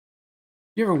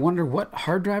You ever wonder what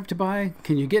hard drive to buy?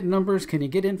 Can you get numbers? Can you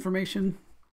get information?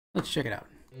 Let's check it out.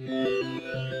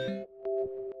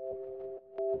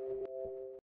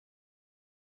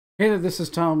 Hey there, this is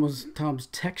Tom's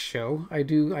Tech Show. I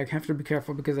have to be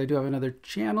careful because I do have another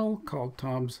channel called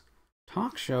Tom's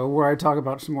Talk Show where I talk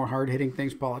about some more hard-hitting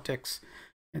things, politics,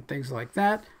 and things like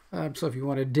that. So if you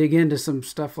want to dig into some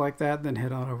stuff like that, then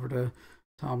head on over to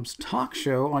Tom's Talk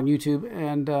Show on YouTube,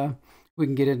 and we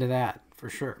can get into that for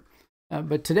sure.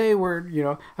 But today I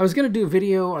was going to do a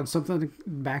video on something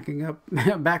backing up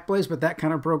Backblaze, but that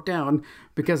kind of broke down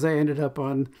because I ended up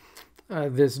on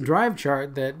this drive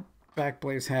chart that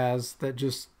Backblaze has that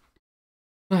just,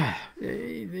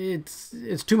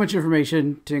 it's too much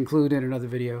information to include in another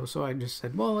video. So I just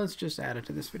said, well, let's just add it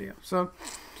to this video. So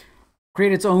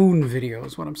create its own video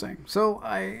is what I'm saying. So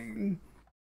I'm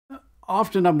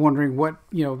wondering what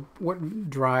hard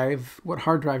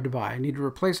drive to buy. I need to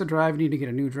replace a drive, I need to get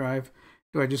a new drive.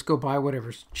 Do I just go buy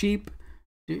whatever's cheap?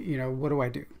 What do I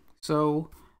do? So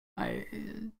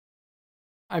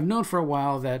I've known for a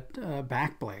while that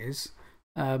Backblaze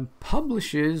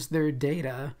publishes their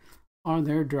data on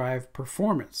their drive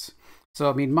performance. So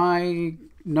I mean, my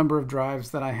number of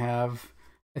drives that I have,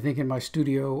 I think in my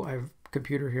studio,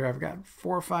 computer here, I've got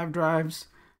 4 or 5 drives.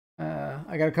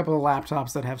 I got a couple of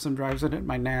laptops that have some drives in it.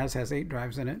 My NAS has 8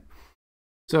 drives in it.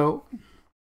 So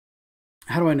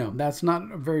how do I know? That's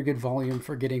not a very good volume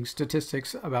for getting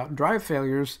statistics about drive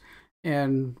failures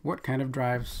and what kind of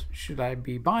drives should I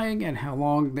be buying and how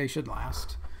long they should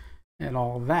last and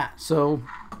all of that. So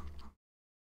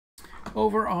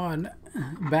over on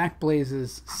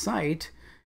Backblaze's site,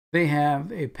 they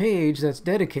have a page that's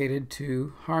dedicated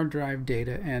to hard drive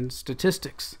data and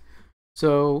statistics.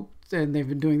 So, and they've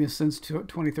been doing this since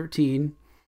 2013.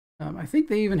 I think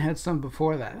they even had some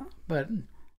before that, but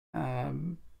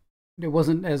it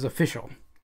wasn't as official.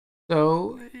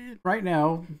 So right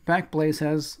now, Backblaze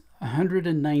has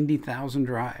 190,000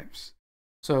 drives.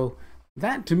 So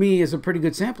that to me is a pretty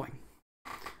good sampling.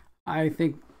 I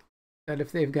think that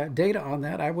if they've got data on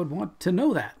that, I would want to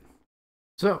know that.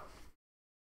 So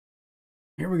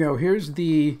here we go. Here's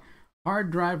the hard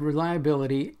drive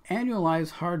reliability,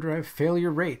 annualized hard drive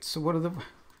failure rates. So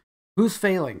who's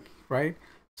failing, right?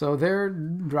 So their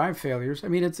drive failures, I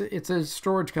mean, it's a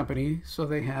storage company, so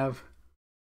they have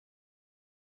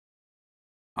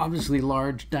obviously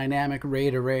large dynamic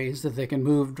RAID arrays that they can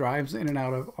move drives in and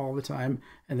out of all the time,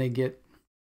 and they get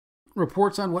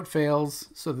reports on what fails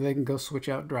so that they can go switch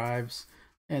out drives,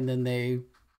 and then they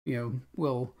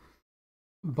will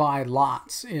buy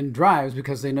lots in drives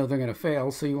because they know they're going to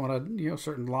fail. So you want a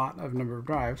certain lot of number of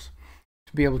drives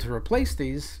to be able to replace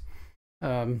these,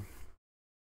 and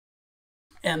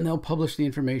they'll publish the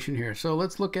information here. So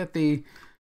let's look at the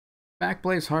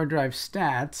Backblaze hard drive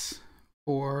stats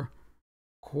for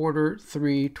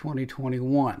Q3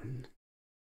 2021.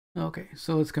 Okay,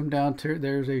 so let's come down to,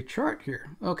 there's a chart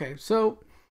here. Okay, so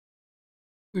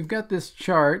we've got this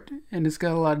chart and it's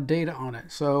got a lot of data on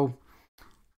it. So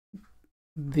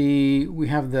we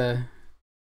have the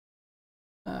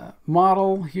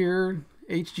model here,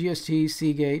 HGST,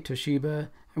 Seagate, Toshiba,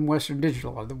 and Western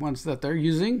Digital are the ones that they're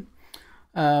using.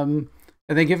 And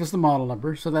they give us the model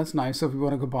number, so that's nice. So if we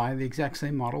want to go buy the exact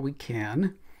same model, we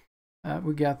can.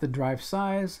 We got the drive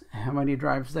size, how many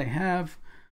drives they have,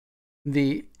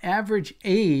 the average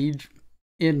age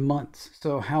in months.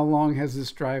 So how long has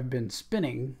this drive been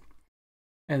spinning,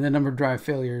 and the number of drive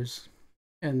failures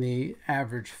and the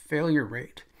average failure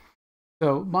rate.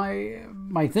 So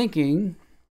my thinking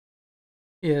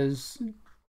is,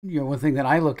 one thing that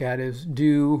I look at is,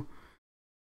 do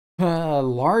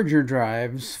larger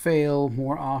drives fail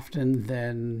more often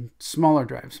than smaller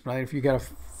drives, right? If you got a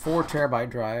 4 terabyte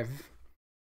drive,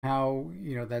 how,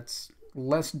 that's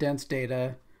less dense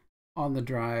data on the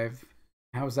drive.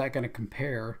 How is that going to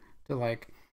compare to like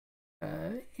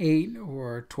 8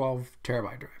 or 12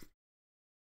 terabyte drive?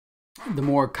 The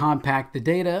more compact the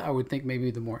data, I would think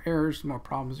maybe the more errors, the more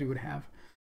problems you would have.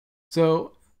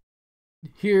 So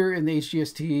here in the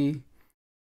HGST,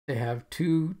 they have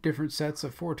 2 different sets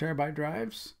of 4 terabyte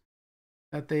drives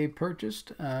that they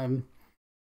purchased.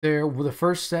 They're the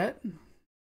first set,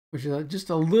 which is just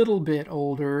a little bit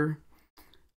older,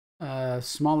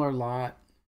 smaller lot,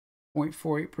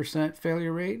 0.48%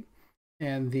 failure rate,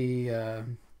 and the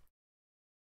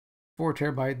 4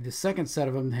 terabyte, the second set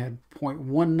of them had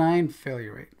 0.19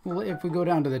 failure rate. Well, if we go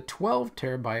down to the 12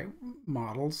 terabyte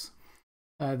models,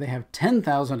 they have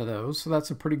 10,000 of those, so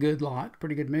that's a pretty good lot,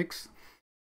 pretty good mix.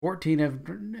 14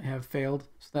 have failed,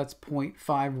 so that's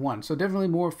 0.51. So definitely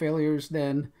more failures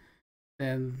than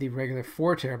the regular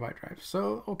 4 terabyte drive.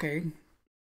 So, okay,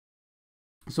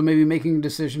 So maybe making a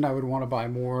decision, I would want to buy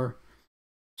more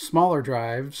smaller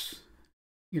drives,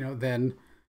 than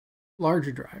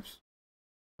larger drives.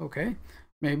 Okay,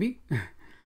 maybe.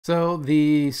 So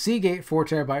the Seagate 4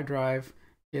 terabyte drive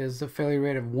is a failure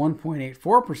rate of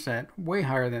 1.84%, way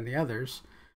higher than the others.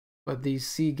 But the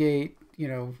Seagate,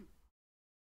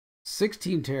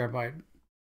 16 terabyte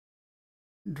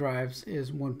drives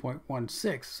is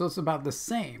 1.16. So it's about the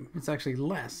same. It's actually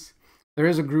less. There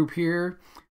is a group here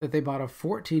that they bought a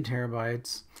 14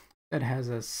 terabytes that has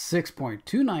a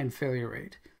 6.29 failure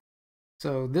rate.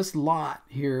 So this lot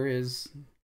here is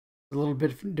a little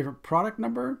bit different product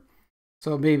number.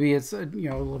 So maybe it's a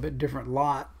little bit different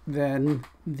lot than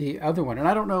the other one. And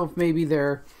I don't know if maybe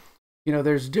there's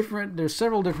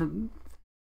several different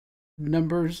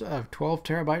numbers of 12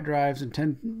 terabyte drives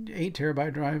and 8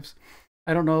 terabyte drives.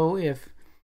 I don't know if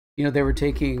they were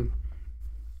taking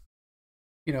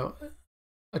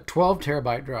a 12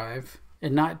 terabyte drive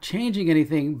and not changing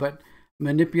anything, but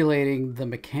manipulating the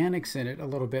mechanics in it a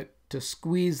little bit to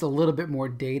squeeze a little bit more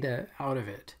data out of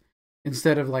it,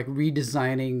 instead of like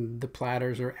redesigning the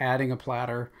platters or adding a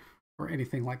platter or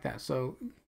anything like that. So,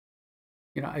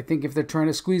 I think if they're trying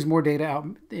to squeeze more data out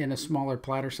in a smaller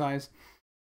platter size,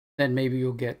 then maybe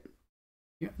you'll get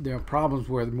problems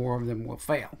where more of them will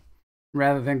fail,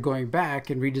 rather than going back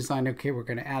and redesign. Okay, we're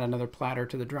going to add another platter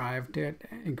to the drive to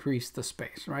increase the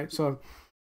space, right? So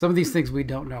some of these things we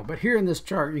don't know. But here in this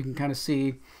chart, you can kind of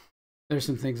see there's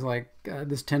some things like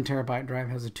this 10 terabyte drive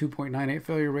has a 2.98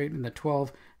 failure rate, and the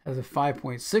 12 has a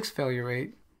 5.6 failure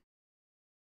rate.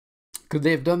 Could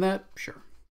they have done that? Sure.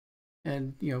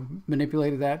 And,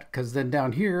 manipulated that, because then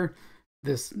down here,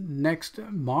 this next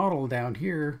model down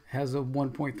here has a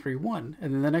 1.31,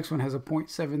 and then the next one has a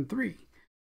 0.73.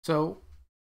 So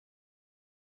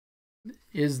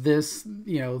is this,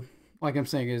 like I'm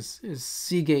saying, is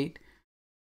Seagate,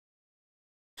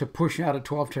 to push out a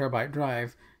 12 terabyte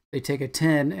drive, they take a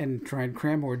 10 and try and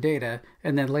cram more data,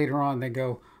 and then later on they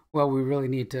go, well, we really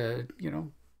need to,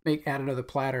 add another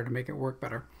platter to make it work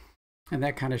better. And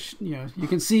that kind of, you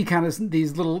can see kind of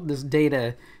this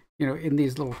data, in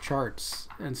these little charts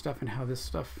and stuff, and how this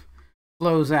stuff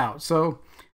flows out. So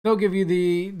they'll give you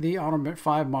the Automate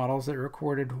 5 models that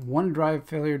recorded one drive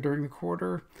failure during the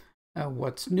quarter.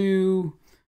 What's new?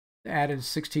 Added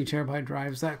 16 terabyte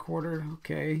drives that quarter.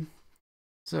 Okay.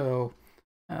 So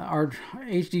our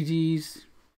HDDs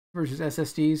versus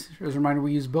SSDs. As a reminder,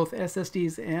 we use both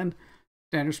SSDs and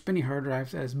standard spinning hard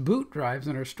drives as boot drives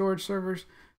in our storage servers.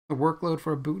 The workload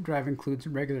for a boot drive includes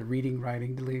regular reading,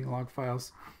 writing, deleting log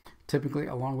files, typically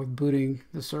along with booting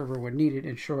the server when needed.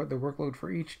 In short, the workload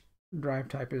for each drive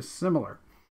type is similar.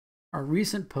 Our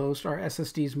recent post, are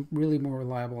SSDs really more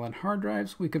reliable than hard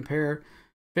drives? We compare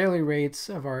failure rates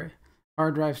of our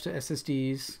hard drives to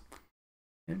SSDs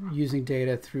using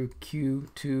data through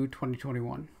Q2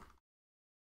 2021.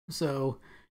 So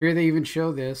here they even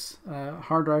show this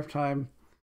hard drive time,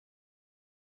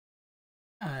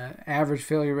 average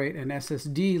failure rate, and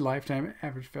SSD lifetime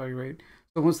average failure rate.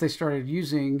 So once they started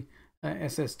using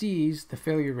SSDs, the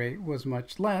failure rate was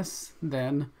much less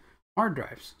than hard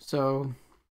drives. So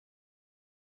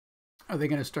are they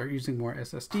going to start using more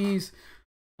SSDs?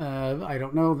 I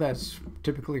don't know. That's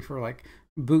typically for like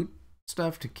boot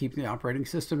stuff to keep the operating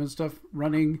system and stuff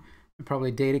running, and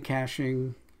probably data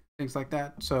caching, things like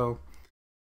that. So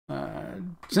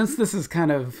since this is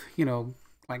kind of,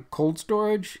 like cold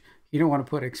storage, you don't want to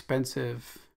put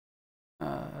expensive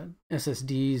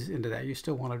SSDs into that. You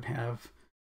still want to have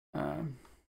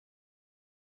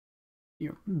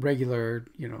regular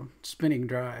spinning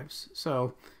drives.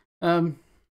 So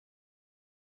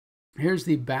here's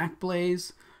the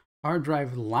Backblaze hard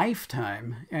drive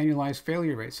lifetime annualized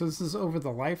failure rate. So this is over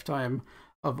the lifetime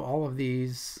of all of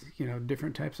these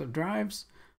different types of drives,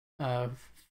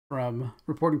 from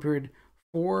reporting period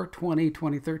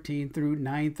 4/20/2013 through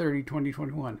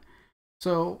 9/30/2021.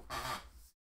 So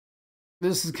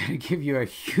this is going to give you a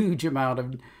huge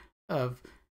amount of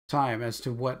time as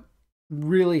to what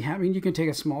really happened. I mean, you can take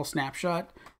a small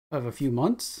snapshot of a few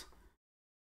months,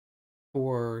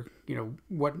 or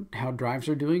how drives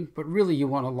are doing, but really you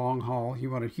want a long haul. You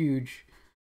want a huge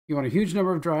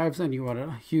number of drives, and you want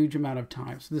a huge amount of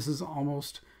time. So this is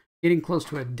almost getting close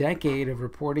to a decade of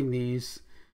reporting these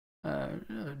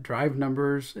drive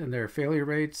numbers and their failure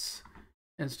rates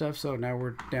and stuff. So now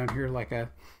we're down here, like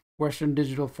a Western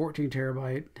Digital 14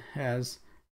 terabyte has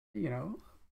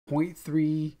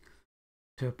 0.3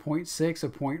 to 0.6, a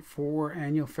 0.4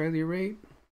 annual failure rate.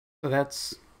 So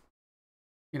that's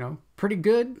pretty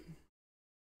good.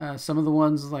 Some of the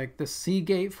ones like the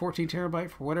Seagate 14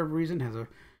 terabyte, for whatever reason, has a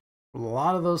A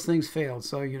lot of those things failed.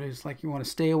 So, you know, it's like you want to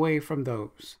stay away from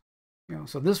those. You know,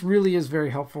 so this really is very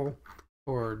helpful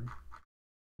for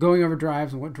going over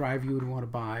drives and what drive you would want to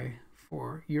buy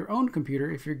for your own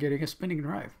computer if you're getting a spinning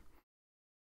drive.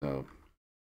 So,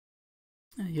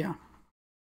 yeah.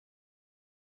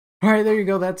 All right, there you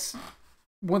go. That's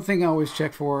one thing I always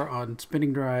check for on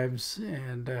spinning drives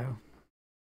and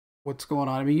what's going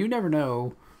on. I mean, you never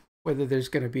know whether there's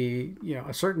going to be, you know,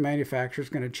 a certain manufacturer is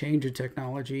going to change a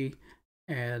technology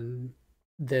and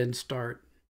then start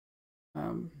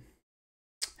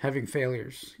having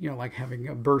failures, you know, like having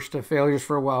a burst of failures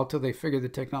for a while till they figure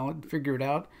it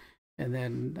out, and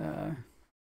then,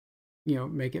 you know,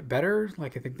 make it better.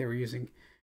 Like I think they were using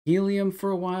helium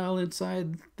for a while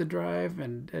inside the drive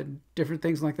and different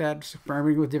things like that,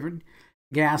 experimenting with different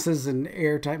gases and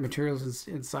airtight materials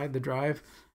inside the drive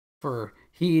for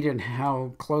heat and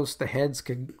how close the heads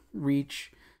could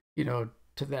reach, you know,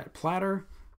 to that platter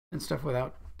and stuff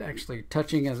without actually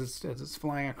touching as it's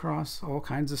flying across. All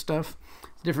kinds of stuff.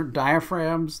 Different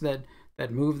diaphragms that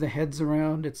move the heads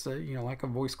around. It's a, you know, like a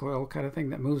voice coil kind of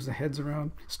thing that moves the heads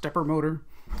around. Stepper motor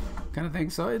kind of thing.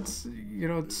 So it's, you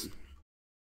know, it's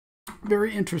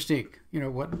very interesting, you know,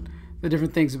 what the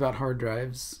different things about hard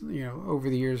drives. You know, over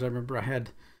the years, I remember I had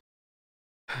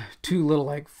two little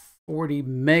like 40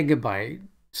 megabyte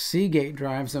Seagate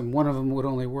drives, and one of them would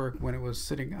only work when it was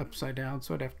sitting upside down.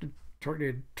 So I'd have to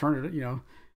turn it, you know,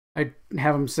 I'd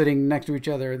have them sitting next to each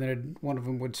other, and then one of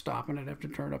them would stop, and I'd have to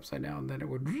turn it upside down. And then it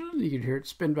would, you could hear it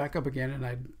spin back up again, and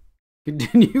I'd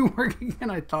continue working.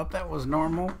 And I thought that was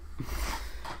normal.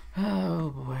 Oh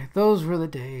boy, those were the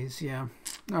days. Yeah.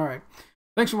 All right.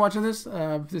 Thanks for watching this.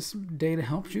 If this data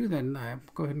helps you, then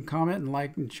go ahead and comment and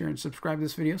like and share and subscribe to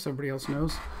this video so everybody else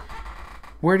knows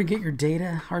where to get your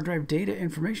data, hard drive data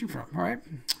information from. All right.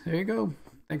 There you go.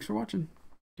 Thanks for watching.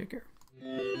 Take care.